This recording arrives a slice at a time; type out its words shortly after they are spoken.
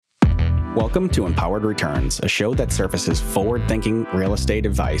Welcome to Empowered Returns, a show that surfaces forward-thinking real estate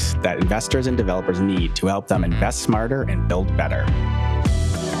advice that investors and developers need to help them invest smarter and build better.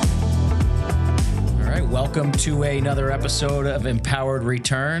 All right, welcome to another episode of Empowered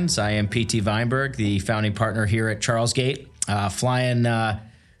Returns. I am PT Vineburgh, the founding partner here at CHARLESGATE, flying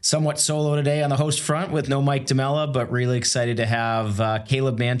somewhat solo today on the host front with no Mike DeMella, but really excited to have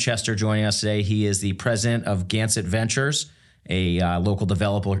Caleb Manchester joining us today. He is the president of Gansett Ventures, a local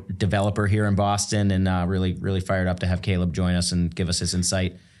developer here in Boston, and really fired up to have Caleb join us and give us his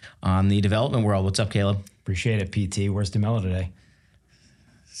insight on the development world. What's up, Caleb? Appreciate it, PT. Where's DeMella today?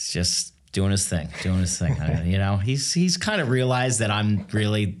 It's just doing his thing. You know, he's kind of realized that I'm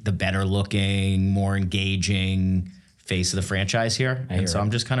really the better looking, more engaging face of the franchise here. And so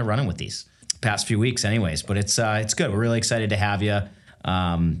I'm just kind of running with these past few weeks anyways, but it's good. We're really excited to have you.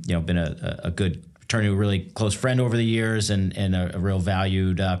 Been a good, turned to a really close friend over the years and a real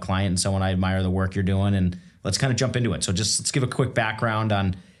valued client and someone I admire the work you're doing. And let's kind of jump into it. So let's give a quick background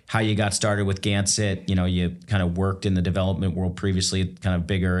on how you got started with Gansett. You know, you kind of worked in the development world previously, kind of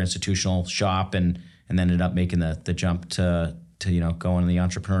bigger institutional shop, and then ended up making the jump to going the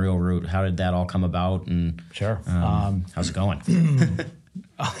entrepreneurial route. How did that all come about? And sure, how's it going?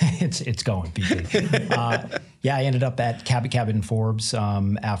 It's going, PT. I ended up at Cabot Forbes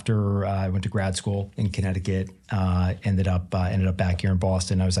after I went to grad school in Connecticut. Ended up back here in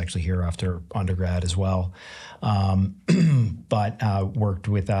Boston. I was actually here after undergrad as well, but worked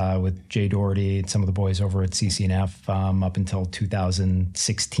with Jay Doherty and some of the boys over at CCNF up until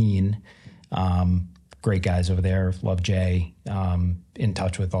 2016. Great guys over there. Love Jay. In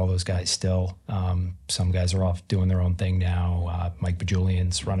touch with all those guys still. Some guys are off doing their own thing now. Mike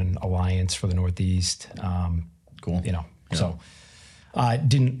Bajulian's running Alliance for the Northeast. Cool. So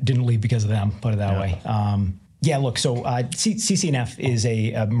didn't leave because of them, put it that way. So CCNF is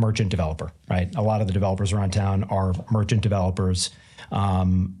a merchant developer, right? A lot of the developers around town are merchant developers.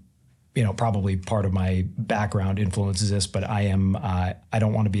 Probably part of my background influences this, but I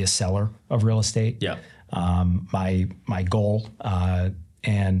don't want to be a seller of real estate. Yeah. My goal,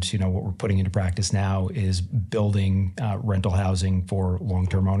 and what we're putting into practice now is building rental housing for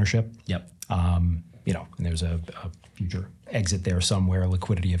long-term ownership. Yep. And there's a future exit there somewhere, a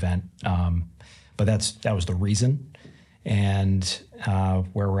liquidity event. But that was the reason. And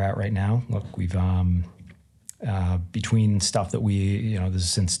where we're at right now, look, we've between stuff that this is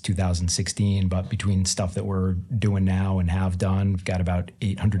since 2016, but between stuff that we're doing now and have done, we've got about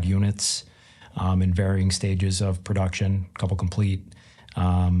 800 units in varying stages of production, a couple complete.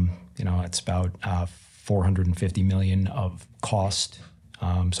 It's about $450 million of cost.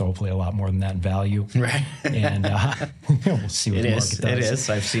 So hopefully a lot more than that in value. Right. And we'll see what the market does. It is.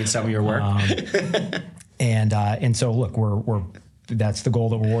 I've seen some of your work. And so look, we're that's the goal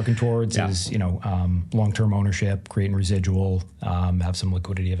that we're working towards is, long-term ownership, creating residual, have some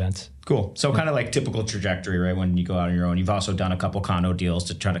liquidity events. Cool. So kind of like typical trajectory, right? When you go out on your own, you've also done a couple condo deals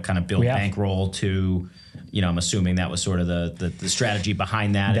to try to kind of build bankroll to, I'm assuming that was sort of the strategy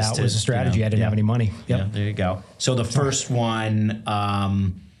behind that. That was a strategy. I didn't have any money. Yep. Yeah, there you go. So the first one,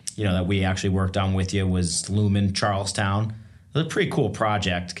 that we actually worked on with you was Lumen Charlestown. It was a pretty cool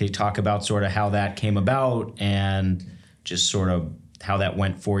project. Can you talk about sort of how that came about and just sort of how that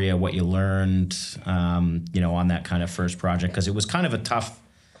went for you, what you learned, on that kind of first project? Because it was kind of a tough,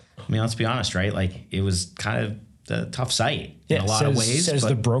 let's be honest, right? Like it was kind of a tough site in a lot of ways. Says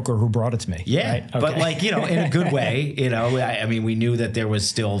the broker who brought it to me. Yeah, right? Okay. But in a good way, we knew that there was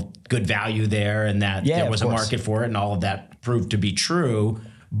still good value there and that there was a market for it and all of that proved to be true.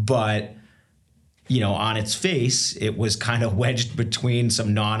 But, on its face, it was kind of wedged between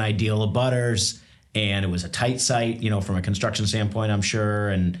some non-ideal abutters. And it was a tight site, from a construction standpoint, I'm sure.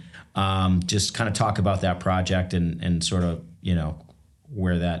 And just kind of talk about that project and sort of,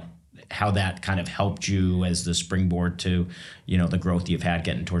 how that kind of helped you as the springboard to, the growth you've had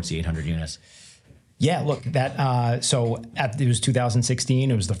getting towards the 800 units. Yeah, look, that it was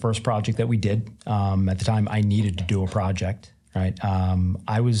 2016. It was the first project that we did. At the time, I needed to do a project, right?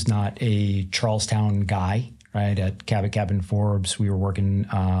 I was not a Charlestown guy. Right at Cabot Forbes, we worked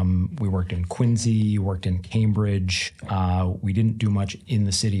in Quincy, worked in Cambridge. We didn't do much in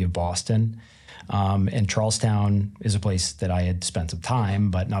the city of Boston, and Charlestown is a place that I had spent some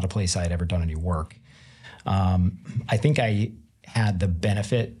time, but not a place I had ever done any work. I think I had the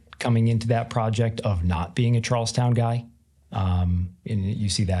benefit coming into that project of not being a Charlestown guy. And you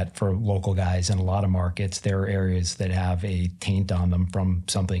see that for local guys in a lot of markets. There are areas that have a taint on them from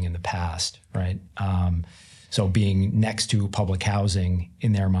something in the past, right? So being next to public housing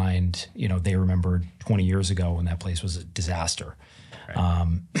in their mind, they remembered 20 years ago when that place was a disaster.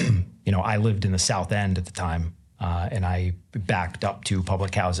 Right. I lived in the South End at the time, and I backed up to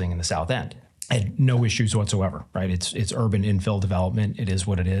public housing in the South End. I had no issues whatsoever, right? It's urban infill development. It is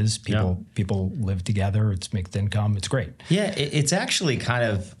what it is. People live together. It's mixed income. It's great. Yeah, it's actually kind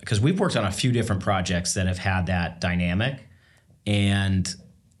of, because we've worked on a few different projects that have had that dynamic, and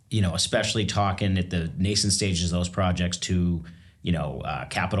especially talking at the nascent stages of those projects to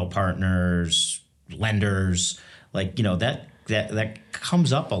capital partners, lenders, that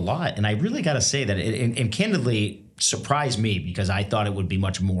comes up a lot. And I really got to say that and candidly surprised me, because I thought it would be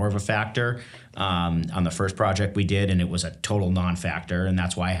much more of a factor on the first project we did, and it was a total non-factor, and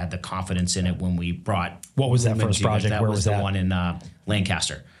that's why I had the confidence in it when we brought. What was that first project? Where was that? The one in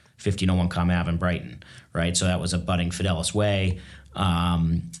Lancaster, 1501 Com Ave in Brighton, right? So that was a budding Fidelis Way.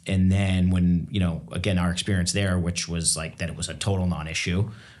 And then when, again, our experience there, which was like that it was a total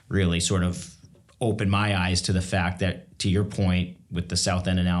non-issue, really sort of opened my eyes to the fact that, to your point with the South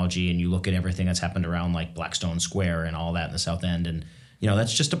End analogy, and you look at everything that's happened around like Blackstone Square and all that in the South End, and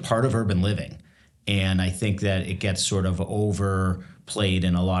that's just a part of urban living. And I think that it gets sort of overplayed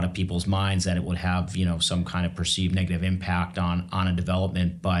in a lot of people's minds that it would have some kind of perceived negative impact on a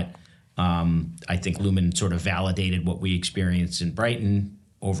development. But I think Lumen sort of validated what we experienced in Brighton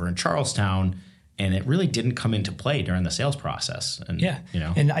over in Charlestown, and it really didn't come into play during the sales process. And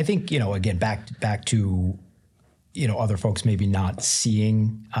and I think again back to other folks maybe not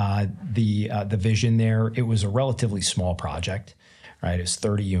seeing the vision there. It was a relatively small project, right? It was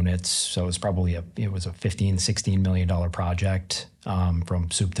 30 units, so it was probably a $15-16 million project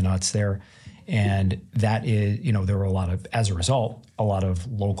from soup to nuts there. And that is, there were as a result, a lot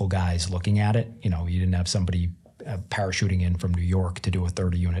of local guys looking at it. You didn't have somebody parachuting in from New York to do a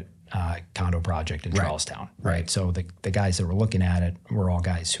 30-unit condo project in Charlestown, right? So the guys that were looking at it were all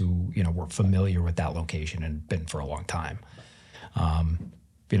guys who, were familiar with that location and been for a long time.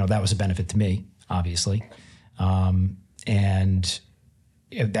 That was a benefit to me, obviously. And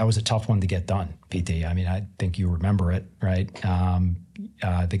that was a tough one to get done, PT. I mean, I think you remember it, right?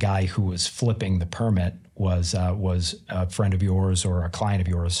 The guy who was flipping the permit was a friend of yours, or a client of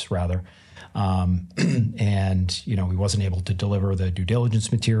yours, rather. And, he wasn't able to deliver the due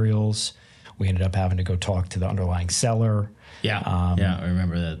diligence materials. We ended up having to go talk to the underlying seller. Yeah, I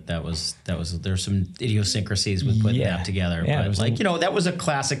remember that. There's some idiosyncrasies with putting that together. Yeah, but that was a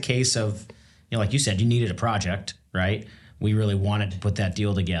classic case of, like you said, you needed a project, right? We really wanted to put that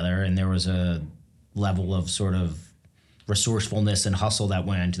deal together, and there was a level of sort of resourcefulness and hustle that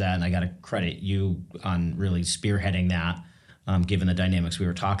went into that, and I got to credit you on really spearheading that, given the dynamics we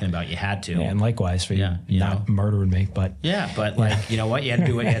were talking about. You had to. Yeah, and likewise for not murdering me, but... Yeah, but you know what? You had to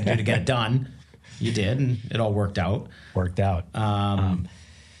do what you had to do to get it done. You did, and it all worked out.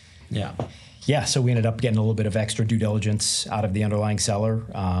 Yeah, so we ended up getting a little bit of extra due diligence out of the underlying seller.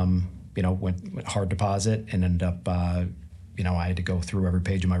 Went hard deposit, and ended up, I had to go through every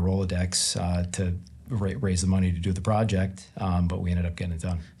page of my Rolodex to raise the money to do the project, but we ended up getting it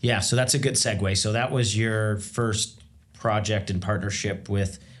done. Yeah, so that's a good segue. So that was your first project in partnership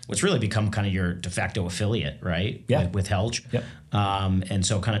with what's really become kind of your de facto affiliate, right? Yeah. With Helge. Yep. And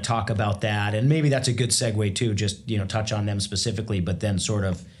so kind of talk about that, and maybe that's a good segue too, just, touch on them specifically, but then sort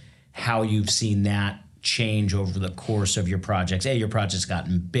of how you've seen that change over the course of your projects. A, your project's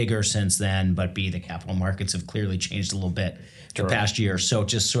gotten bigger since then, but B, the capital markets have clearly changed a little bit the past year. So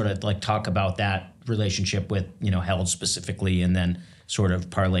just sort of talk about that relationship with, Helge specifically, and then sort of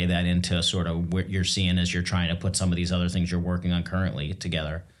parlay that into sort of what you're seeing as you're trying to put some of these other things you're working on currently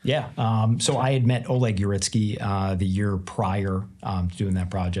together. Yeah. So I had met Oleg Uritsky the year prior to doing that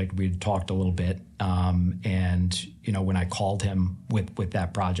project. We had talked a little bit. And, when I called him with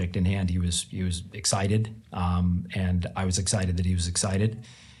that project in hand, he was excited. And I was excited that he was excited.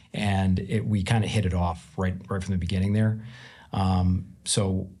 And we kind of hit it off right from the beginning there.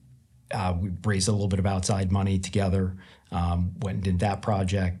 So we raised a little bit of outside money together, went and did that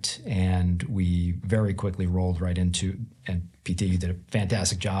project, and we very quickly rolled right into, and PT, you did a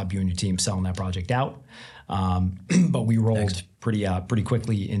fantastic job, you and your team, selling that project out. But we rolled pretty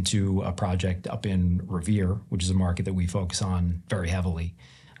quickly into a project up in Revere, which is a market that we focus on very heavily.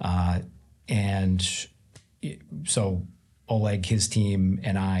 And so Oleg, his team,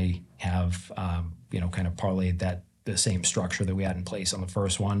 and I have, kind of parlayed the same structure that we had in place on the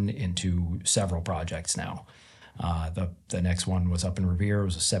first one into several projects now. The next one was up in Revere. It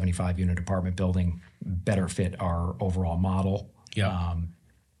was a 75-unit apartment building, better fit our overall model. Yeah.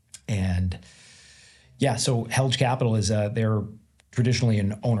 So Helge Capital is they're traditionally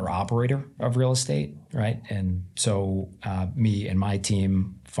an owner-operator of real estate, right? And so me and my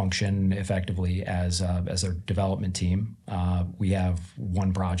team function effectively as a development team. We have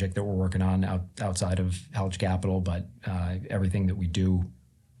one project that we're working on outside of Helge Capital, but everything that we do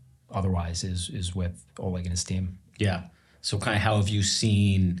otherwise is with Oleg and his team. Yeah. So kind of how have you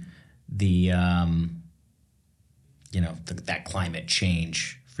seen the, that climate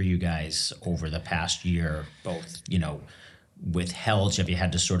change for you guys over the past year, both, with Helge? Have you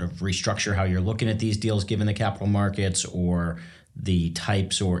had to sort of restructure how you're looking at these deals given the capital markets, or the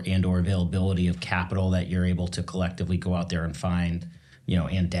types or availability of capital that you're able to collectively go out there and find,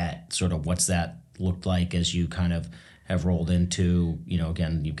 and debt? Sort of what's that looked like as you kind of have rolled into,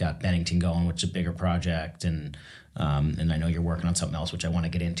 again, you've got Bennington going, which is a bigger project, and I know you're working on something else, which I want to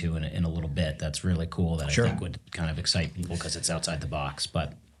get into in a little bit. That's really cool. That Sure. I think would kind of excite people because it's outside the box.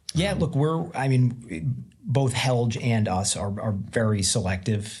 But yeah, look, both Helge and us are very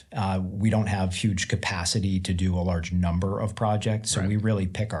selective. We don't have huge capacity to do a large number of projects, so we really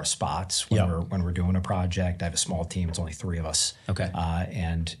pick our spots when we're doing a project. I have a small team; it's only 3 of us. Okay,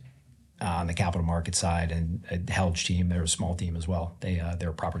 and on the capital market side and Helge team, they're a small team as well.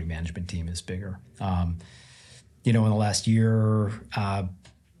 Their property management team is bigger. In the last year,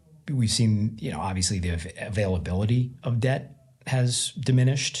 we've seen, obviously the availability of debt has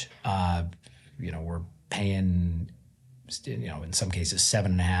diminished. We're paying, in some cases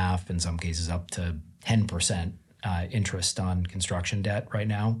 7.5%, in some cases up to 10% interest on construction debt right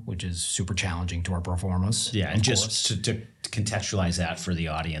now, which is super challenging to our pro formas. Yeah, and just to contextualize that for the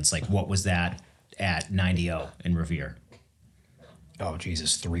audience, like what was that at 90O in Revere? Oh,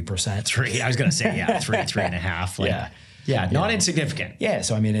 Jesus, 3%. 3. I was going to say, 3.5. Like, yeah, not insignificant. Yeah,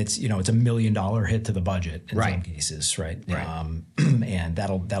 so it's it's $1 million hit to the budget in some cases, right? And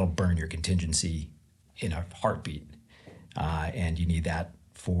that'll burn your contingency in a heartbeat, and you need that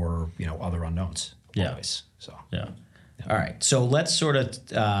for other unknowns. Always. So All right, so let's sort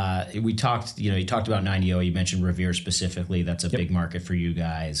of we talked. You talked about 90O. You mentioned Revere specifically. That's a big market for you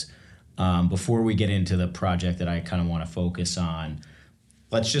guys. Before we get into the project that I kind of want to focus on,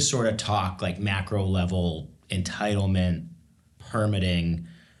 let's just sort of talk like macro level entitlement, permitting.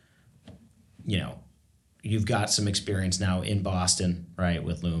 You've got some experience now in Boston, right,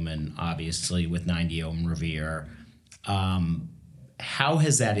 with Lumen, obviously with 90O and Revere. How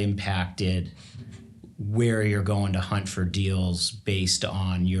has that impacted where you're going to hunt for deals based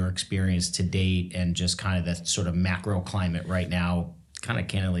on your experience to date and just kind of the sort of macro climate right now, kind of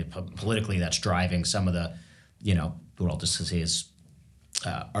candidly, politically, that's driving some of the, what I'll just say is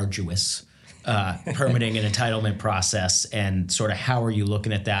arduous permitting and entitlement process, and sort of how are you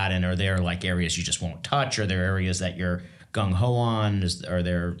looking at that? And are there like areas you just won't touch? Are there areas that you're gung-ho on? Are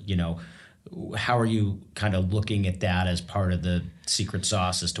there, how are you kind of looking at that as part of the secret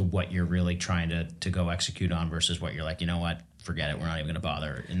sauce as to what you're really trying to go execute on versus what you're like, what, forget it, we're not even going to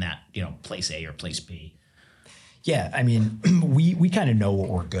bother in that, place A or place B? Yeah, we kind of know what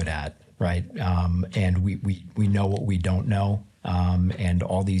we're good at, right? And we know what we don't know. And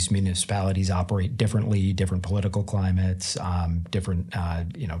all these municipalities operate differently, different political climates, different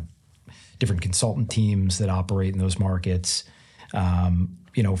consultant teams that operate in those markets.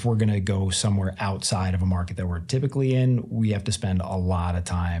 If we're going to go somewhere outside of a market that we're typically in, we have to spend a lot of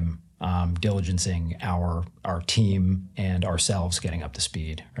time diligencing our team and ourselves getting up to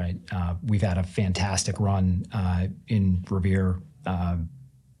speed, right? We've had a fantastic run in Revere.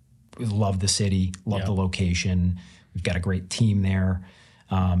 We love the city, love the location. We've got a great team there.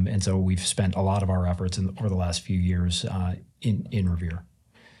 And so we've spent a lot of our efforts over the last few years in Revere.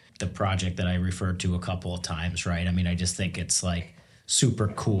 The project that I referred to a couple of times, right? I just think it's like super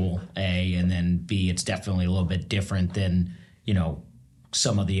cool, A, and then B, it's definitely a little bit different than,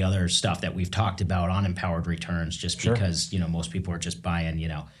 some of the other stuff that we've talked about on empowered returns, just because, most people are just buying,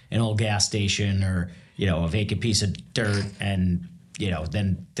 an old gas station or, a vacant piece of dirt and,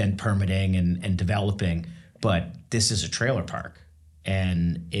 then permitting and developing. But this is a trailer park,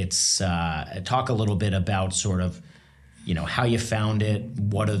 and it's talk a little bit about sort of, how you found it.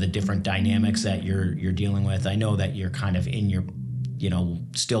 What are the different dynamics that you're dealing with? I know that you're kind of in your,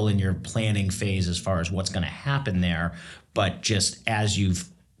 still in your planning phase as far as what's going to happen there, but just as you've,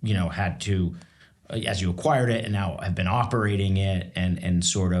 had to, as you acquired it and now have been operating it, and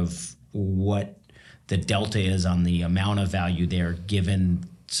sort of what the delta is on the amount of value there, given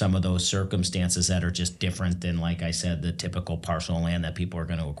some of those circumstances that are just different than, like I said, the typical parcel of land that people are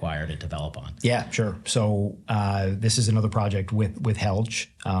going to acquire to develop on. Yeah, sure. So this is another project with Helge.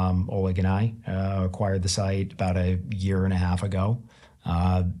 Oleg and I acquired the site about a year and a half ago.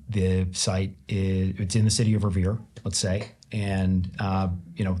 The site it's in the city of Revere, let's say, and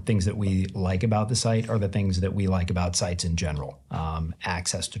things that we like about the site are the things that we like about sites in general: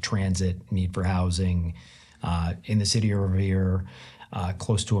 access to transit, need for housing, in the city of Revere.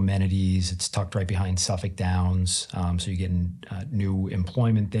 Close to amenities. It's tucked right behind Suffolk Downs. So you're getting new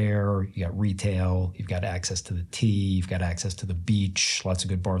employment there. You got retail. You've got access to the T. You've got access to the beach. Lots of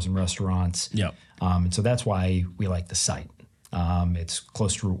good bars and restaurants. Yeah. And so that's why we like the site. It's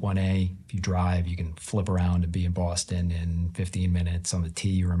close to Route 1A. If you drive, you can flip around and be in Boston in 15 minutes. On the T,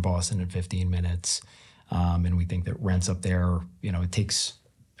 you're in Boston in 15 minutes. And we think that rents up there, it takes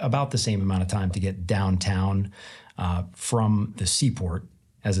about the same amount of time to get downtown from the seaport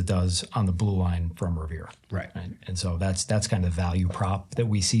as it does on the Blue Line from Revere. Right. And so that's kind of the value prop that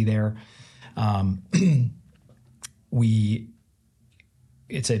we see there.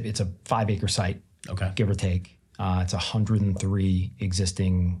 It's a 5-acre site, Okay. give or take. It's 103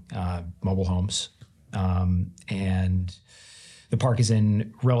 existing mobile homes. And the park is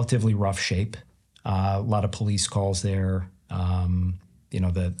in relatively rough shape. A lot of police calls there.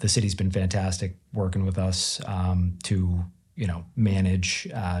 The city's been fantastic working with us to, manage,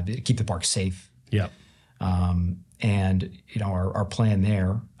 keep the park safe. Yeah. And our plan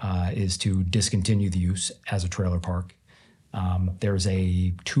there is to discontinue the use as a trailer park. There's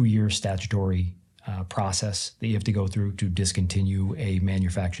a 2-year statutory process that you have to go through to discontinue a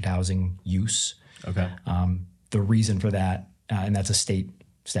manufactured housing use. Okay. The reason for that, and that's a state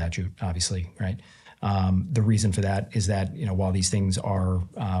statute, obviously, right? The reason for that is that, while these things are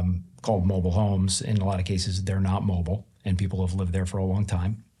called mobile homes, in a lot of cases, they're not mobile, and people have lived there for a long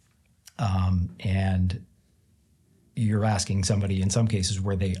time. And you're asking somebody, in some cases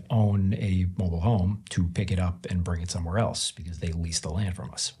where they own a mobile home, to pick it up and bring it somewhere else because they lease the land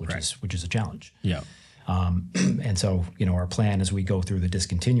from us, which is a challenge. Yeah. And so, our plan as we go through the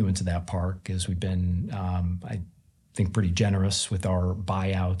discontinuance of that park is we've been, I think, pretty generous with our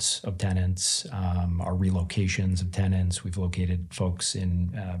buyouts of tenants, our relocations of tenants. We've located folks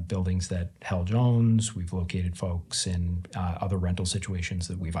in buildings that Helge owns. We've located folks in other rental situations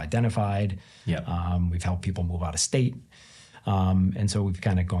that we've identified. Yeah. We've helped people move out of state. And so we've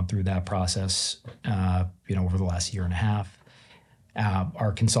kind of gone through that process, over the last year and a half.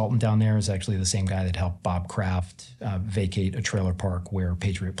 Our consultant down there is actually the same guy that helped Bob Kraft vacate a trailer park where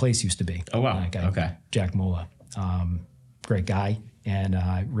Patriot Place used to be. Oh, wow. Okay. Jack Mula. Great guy, and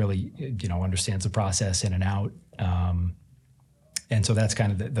really, understands the process in and out. And so that's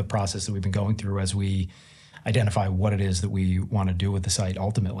kind of the process that we've been going through as we identify what it is that we want to do with the site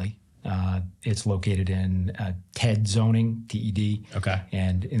ultimately. It's located in TED zoning, TED. Okay.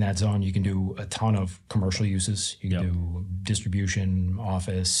 And in that zone, you can do a ton of commercial uses. You can do distribution,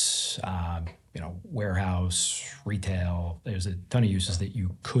 office, warehouse, retail. There's a ton of uses that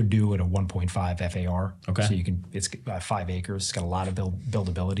you could do at a 1.5 FAR. Okay. So it's 5 acres. It's got a lot of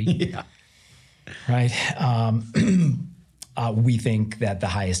buildability. Yeah. Right. We think that the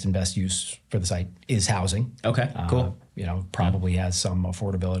highest and best use for the site is housing. Okay. Cool. Probably has some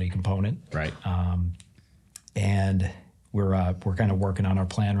affordability component. Right. And we're kind of working on our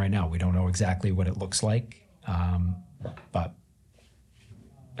plan right now. We don't know exactly what it looks like, but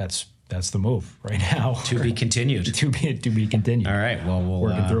that's the move right now. To be continued. to be continued. All right. Well, we'll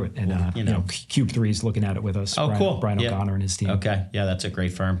working through it, and Cube 3 is looking at it with us. Oh, cool. Brian O'Connor and his team. Okay. Yeah, that's a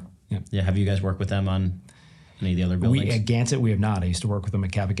great firm. Yeah. Yeah. Have you guys worked with them on any of the other buildings? At Gansett, we have not. I used to work with them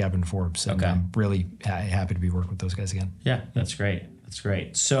at Cabot Gavin Forbes. And I'm really happy to be working with those guys again. Yeah, that's great. That's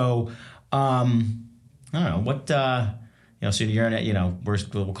great. So, I don't know what, so you're in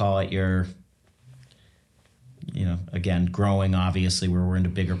it, we'll call it your, again, growing, obviously, where we're into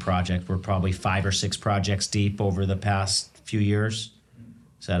bigger projects. We're probably 5 or 6 projects deep over the past few years.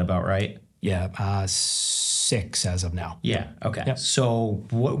 Is that about right? Yeah, 6 as of now. Yeah. Okay. Yep. So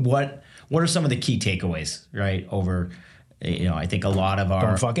what are some of the key takeaways, right? Over, I think a lot of our...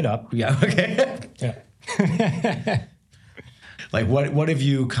 Don't fuck it up. Yeah. Okay. Yeah. Like what have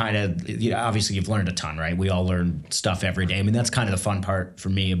you kind of, obviously you've learned a ton, right? We all learn stuff every day. I mean, that's kind of the fun part for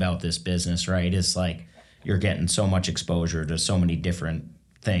me about this business, right? Is like you're getting so much exposure to so many different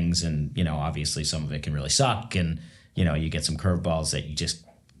things, and obviously some of it can really suck, and you get some curveballs that you just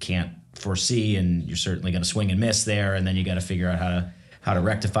can't foresee, and you're certainly going to swing and miss there, and then you got to figure out how to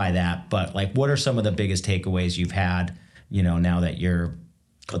rectify that. But like, what are some of the biggest takeaways you've had, now that you're,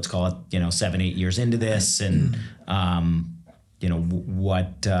 let's call it, 7, 8 years into this, and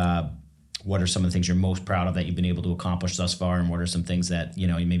what are some of the things you're most proud of that you've been able to accomplish thus far, and what are some things that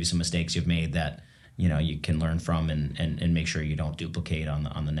maybe some mistakes you've made that you can learn from and make sure you don't duplicate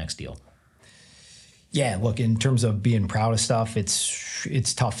on the next deal? Yeah, look, in terms of being proud of stuff,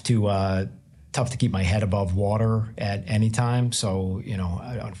 it's tough to keep my head above water at any time. So,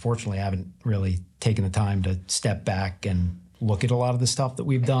 unfortunately, I haven't really taken the time to step back and look at a lot of the stuff that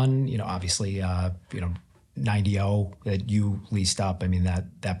we've done. Obviously, 90O that you leased up. I mean,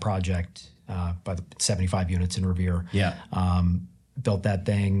 that project by the 75 units in Revere. Yeah. Built that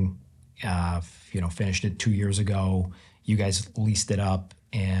thing, finished it 2 years ago. You guys leased it up.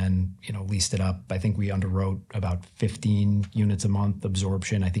 And, leased it up. I think we underwrote about 15 units a month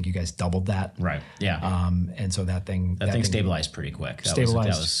absorption. I think you guys doubled that. Right. Yeah. And so that thing stabilized pretty quick. That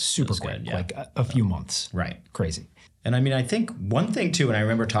was super quick, good, yeah. Like a few months. Right. Crazy. And I mean, I think one thing too, and I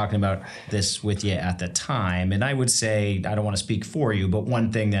remember talking about this with you at the time, and I would say, I don't want to speak for you, but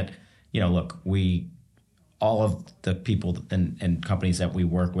one thing that, look, all of the people and companies that we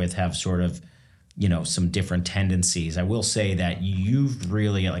work with have sort of, some different tendencies. I will say that you've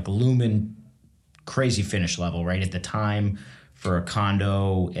really, like Lumen, crazy finish level, right? At the time for a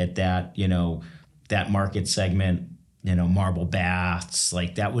condo at that, that market segment, marble baths,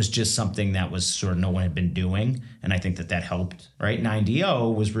 like that was just something that was sort of no one had been doing. And I think that helped, right?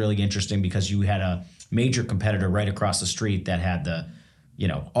 90O was really interesting because you had a major competitor right across the street that had the,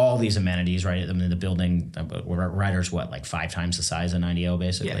 all these amenities, right? I mean, the building, Ryder's like 5 times the size of 90O,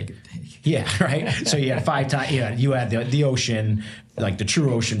 basically. Yeah, right? So you had 5 times, you had the ocean, like the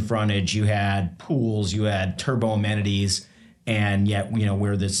true ocean frontage, you had pools, you had turbo amenities, and yet,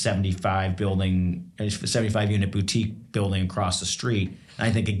 we're the 75 unit boutique building across the street. And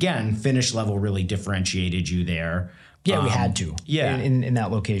I think, again, finish level really differentiated you there. Yeah, we had to. Yeah. In that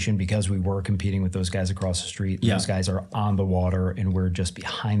location because we were competing with those guys across the street. Yeah. Those guys are on the water and we're just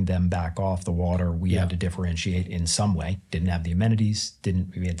behind them back off the water. We had to differentiate in some way. Didn't have the amenities.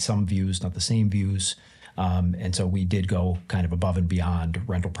 We had some views, not the same views. And so we did go kind of above and beyond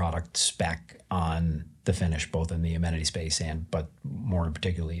rental product spec on the finish, both in the amenity space but more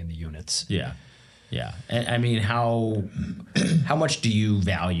particularly in the units. Yeah. Yeah. And I mean, how much do you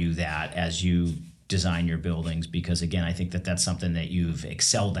value that as you design your buildings? Because again, I think that's something that you've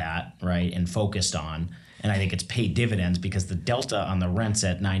excelled at, right, and focused on, and I think it's paid dividends because the delta on the rents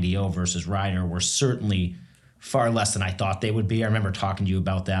at 90O versus Ryder were certainly far less than I thought they would be. I remember talking to you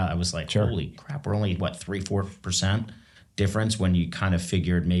about that. I was like, Holy crap, we're only 3-4% difference when you kind of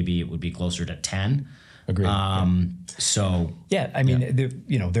figured maybe it would be closer to 10. Agreed. So yeah, I mean,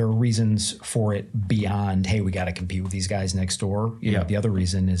 there are reasons for it beyond, hey, we got to compete with these guys next door. You know, the other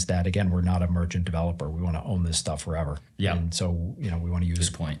reason is that, again, we're not a merchant developer. We want to own this stuff forever. Yeah. And so, we want to use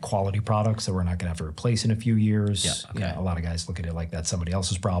quality products that we're not going to have to replace in a few years. Yeah. Okay. A lot of guys look at it like that's somebody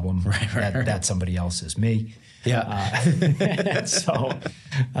else's problem. Right. That somebody else is me. Yeah.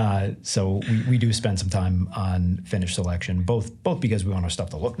 So we do spend some time on finish selection, both because we want our stuff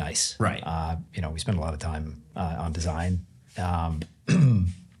to look nice. Right. We spend a lot of time on design,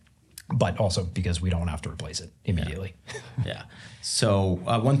 but also because we don't have to replace it immediately. Yeah. So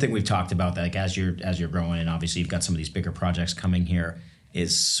one thing we've talked about, that, like as you're growing, and obviously you've got some of these bigger projects coming here,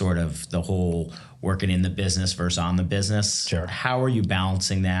 is sort of the whole working in the business versus on the business. Sure. How are you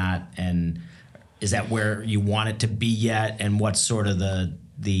balancing that, and is that where you want it to be yet? And what's sort of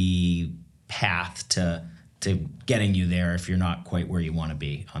the path to getting you there if you're not quite where you want to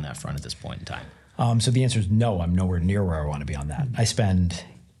be on that front at this point in time? So the answer is no. I'm nowhere near where I want to be on that. I spend,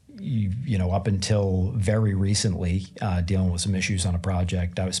 up until very recently, dealing with some issues on a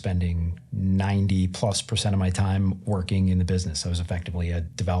project. I was spending 90+% of my time working in the business. I was effectively a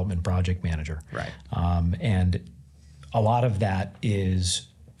development project manager. Right. And a lot of that is,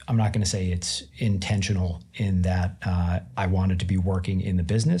 I'm not going to say it's intentional in that I wanted to be working in the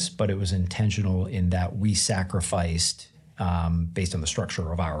business, but it was intentional in that we sacrificed, based on the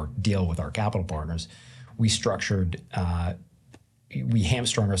structure of our deal with our capital partners, we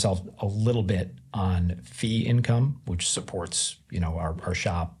hamstrung ourselves a little bit on fee income, which supports, our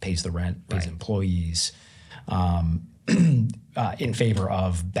shop, pays the rent, pays employees, in favor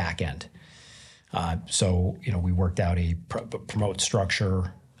of back end. So, we worked out a promote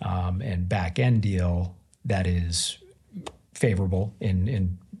structure and back end deal that is favorable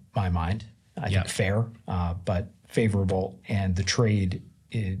in my mind. I think fair, but favorable. And the trade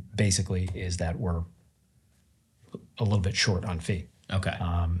basically is that we're a little bit short on fee. Okay.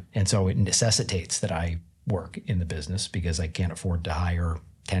 And so it necessitates that I work in the business because I can't afford to hire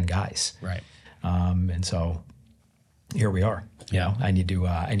 10 guys. Right. And so here we are. Yeah. I need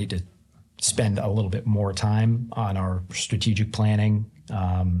to spend a little bit more time on our strategic planning,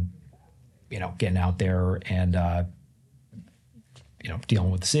 getting out there and,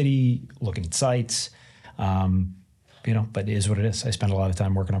 dealing with the city, looking at sites, but it is what it is. I spend a lot of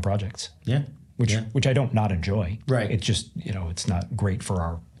time working on projects. Yeah. which I don't not enjoy. Right. It's just, it's not great for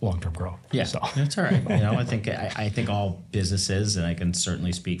our long-term growth. Yeah, So. that's all right. I think all businesses, and I can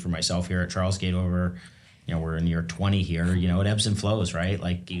certainly speak for myself here at CHARLESGATE over, we're in year 20 here, it ebbs and flows, right?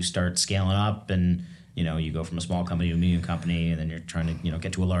 Like you start scaling up and, you go from a small company to a medium company, and then you're trying to,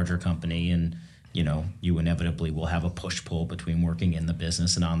 get to a larger company, and, you inevitably will have a push-pull between working in the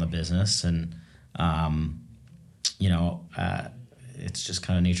business and on the business. And, it's just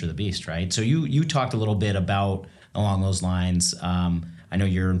kind of nature of the beast, right? So you talked a little bit about along those lines. I know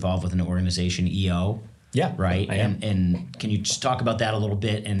you're involved with an organization, EO. Yeah, right. I am. And can you just talk about that a little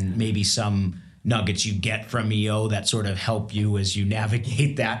bit, and maybe some nuggets you get from EO that sort of help you as you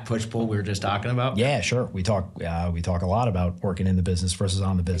navigate that push pull we were just talking about? Yeah, sure. We talk a lot about working in the business versus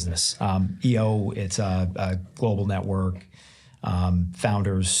on the business. EO, it's a global network.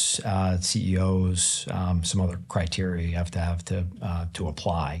 Founders, CEOs, some other criteria you have to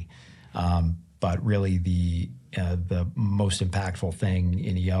apply. But really the most impactful thing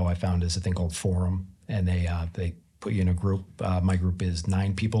in EO I found is a thing called Forum, and they put you in a group. My group is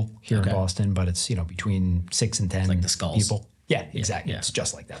 9 people here in Boston, but it's between 6 and 10 like the skulls. people. Yeah, exactly. Yeah. It's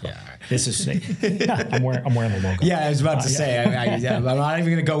just like that. Yeah, all right. This is I'm wearing the logo. Yeah, I was about to say, I'm not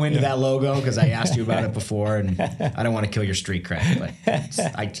even going to go into that logo because I asked you about it before, and I don't want to kill your street cred, but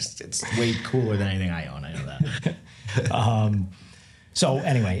it's way cooler than anything I own. I know that. So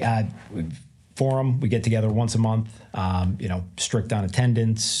anyway, Forum, we get together once a month, strict on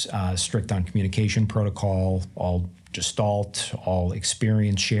attendance, strict on communication protocol, all gestalt, all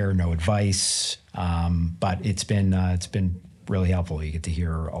experience share, no advice. But it's been really helpful. You get to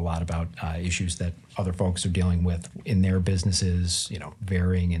hear a lot about issues that other folks are dealing with in their businesses,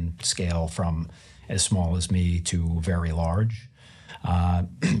 varying in scale from as small as me to very large.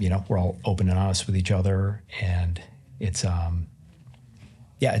 We're all open and honest with each other, and it's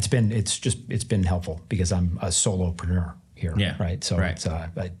been helpful because I'm a solopreneur here, right? So right.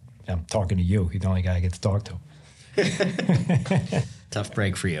 I'm talking to you. You're the only guy I get to talk to. Tough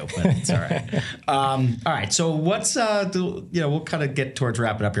break for you, but it's all right. All right. So what's we'll kind of get towards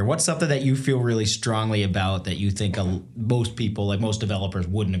wrapping up here. What's something that you feel really strongly about that you think most people, like most developers,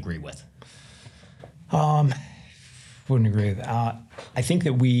 wouldn't agree with? Wouldn't agree with that. I think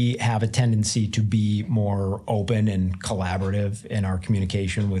that we have a tendency to be more open and collaborative in our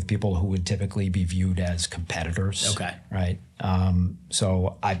communication with people who would typically be viewed as competitors. Okay. Right.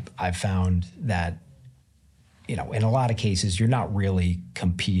 So I've found that, in a lot of cases, you're not really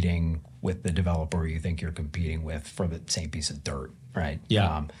competing with the developer you think you're competing with for the same piece of dirt, right?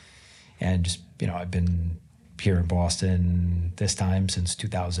 Yeah. And just, I've been here in Boston this time since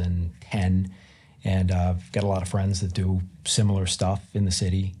 2010, and I've got a lot of friends that do similar stuff in the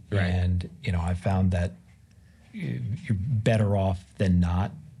city. Right. And, I've found that you're better off than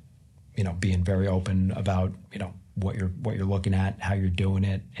not, being very open about, what you're looking at, how you're doing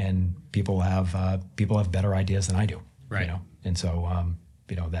it, and people have better ideas than I do. Right. And so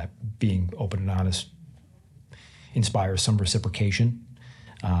that being open and honest inspires some reciprocation.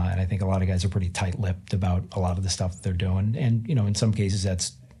 And I think a lot of guys are pretty tight-lipped about a lot of the stuff that they're doing. And in some cases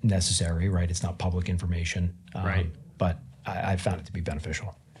that's necessary, right? It's not public information. Right. But I found it to be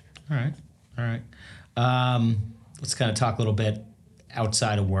beneficial. All right. Let's kind of talk a little bit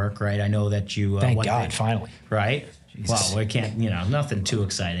outside of work, right? I know that you... Thank God, finally. Right? Jesus. Well, we can't, nothing too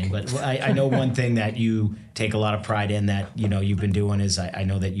exciting, but I know one thing that you take a lot of pride in that, you've been doing is I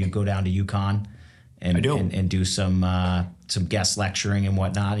know that you go down to Yukon and do some guest lecturing and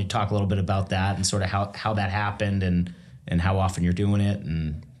whatnot. You talk a little bit about that and sort of how that happened and how often you're doing it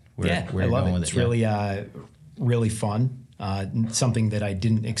and where you're going with it. It's really, really fun. Something that I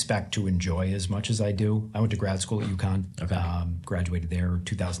didn't expect to enjoy as much as I do. I went to grad school at UConn. Okay. Graduated there in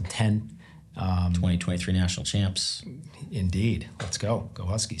 2010. 2023 national champs. Indeed. Let's go. Go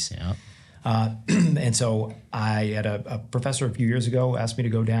Huskies. Yeah. And so I had a professor a few years ago asked me to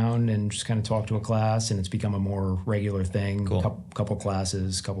go down and just kind of talk to a class, and it's become a more regular thing. Cool. Couple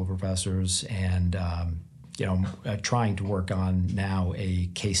classes, couple of professors, and trying to work on now a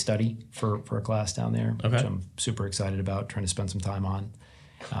case study for a class down there, Okay. which I'm super excited about, trying to spend some time on.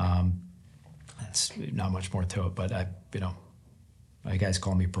 That's not much more to it, but my guys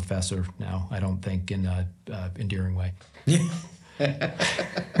call me professor now. I don't think in an endearing way.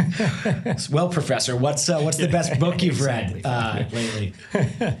 Well, Professor, what's the best book you've read lately?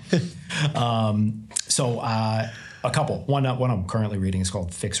 A couple. One I'm currently reading is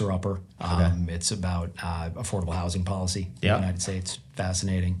called Fixer Upper. It's about affordable housing policy in the United States.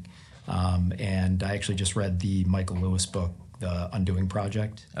 Fascinating. And I actually just read the Michael Lewis book, The Undoing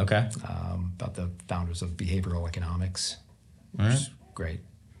Project. Okay. About the founders of behavioral economics. All right. Which is great.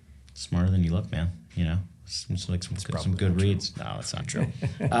 smarter than you look, man. You know, seems like some good reads. No, that's not true.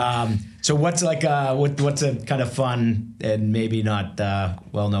 So what's like what's a kind of fun and maybe not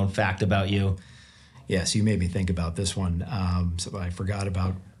well-known fact about you? Yeah, so you made me think about this one. So I forgot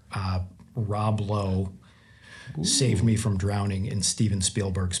about Rob Lowe saved me from drowning in Steven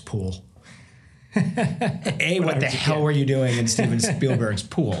Spielberg's pool. What the hell were you doing in Steven Spielberg's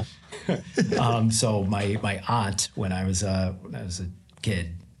pool? So my aunt, when I was a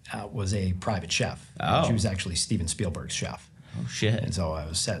kid, was a private chef. Oh. She was actually Steven Spielberg's chef. Oh, shit. And so I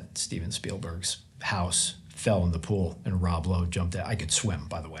was at Steven Spielberg's house, fell in the pool, and Rob Lowe jumped out. I could swim,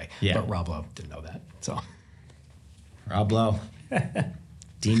 by the way, but Rob Lowe didn't know that. So Rob Lowe,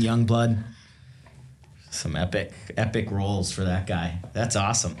 Dean Youngblood, some epic roles for that guy. That's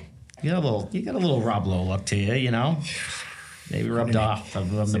awesome. You got a little Rob Lowe look to you, you know. Maybe rubbed off from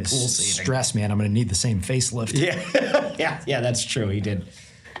the pool seating. Stress, man. I'm going to need the same facelift. Yeah, that's true. He did.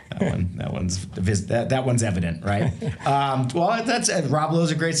 That one's evident, right? Well, that's Rob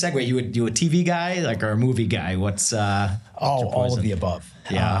Lowe's a great segue. You a TV guy, like, or a movie guy? What's all of the above.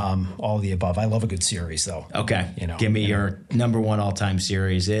 Yeah, all of the above. I love a good series, though. Okay, give me your number one all-time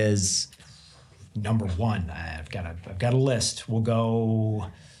series is. Number one. I've got a list. We'll go.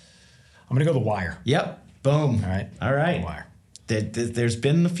 I'm gonna go The Wire. Yep. Boom. All right. The Wire. There's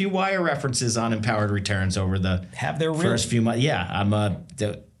been a few Wire references on Empowered Returns over the first few months. Yeah,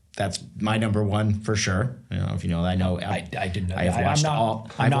 that's my number one for sure. You know, if you know, I know. I didn't know. I've watched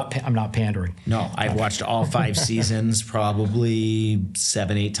I'm not pandering. No, I've watched all 5 seasons probably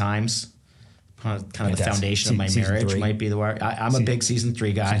 7-8 times. Kind of the foundation of my marriage might be The Wire. I'm a big season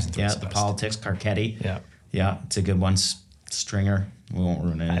 3 guy. The politics, Carcetti. Yeah, it's a good one. Stringer. We won't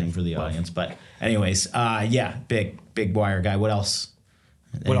ruin anything for the audience, but anyways, big Wire guy. What else?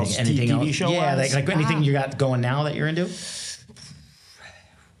 Anything TV else? show? Yeah, like anything you got going now that you're into?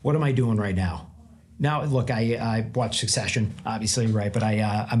 What am I doing right now? Now, look, I watch Succession, obviously, right? But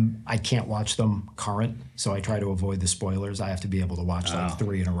I can't watch them current, so I try to avoid the spoilers. I have to be able to watch like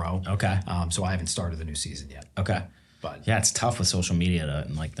 3 in a row. Okay. So I haven't started the new season yet. Okay. But yeah, it's tough with social media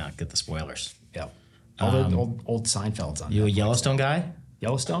to not get the spoilers. Yeah. All the old Seinfeld's on. You a Yellowstone guy?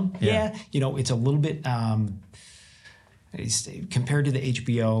 Yellowstone? Yeah. It's a little bit compared to the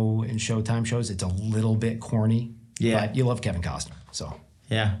HBO and Showtime shows. It's a little bit corny. Yeah. But you love Kevin Costner, so.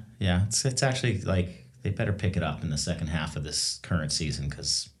 Yeah. It's actually like they better pick it up in the second half of this current season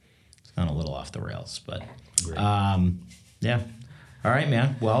because it's gone a little off the rails. But yeah. All right,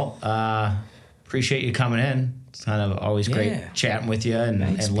 man. Well, appreciate you coming in. It's kind of always great chatting with you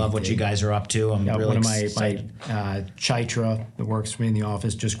and love what you guys are up to. I'm really excited. One of my Chaitra that works for me in the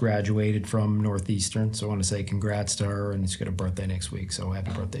office just graduated from Northeastern, so I want to say congrats to her, and she's got a birthday next week, so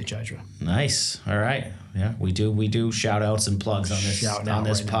happy birthday, Chaitra. Nice. All right. Yeah, we do shout outs and plugs on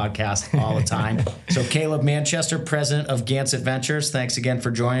this podcast all the time. So Caleb Manchester, president of Gansett Ventures, thanks again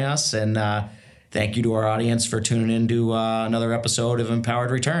for joining us, and thank you to our audience for tuning in to another episode of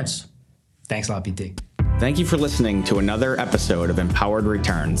Empowered Returns. Thanks a lot, PT. Thank you for listening to another episode of Empowered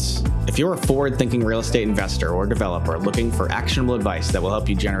Returns. If you're a forward-thinking real estate investor or developer looking for actionable advice that will help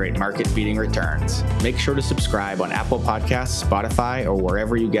you generate market-beating returns, make sure to subscribe on Apple Podcasts, Spotify, or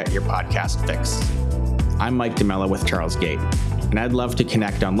wherever you get your podcast fix. I'm Mike DeMella with CHARLESGATE, and I'd love to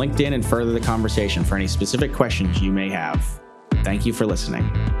connect on LinkedIn and further the conversation for any specific questions you may have. Thank you for listening.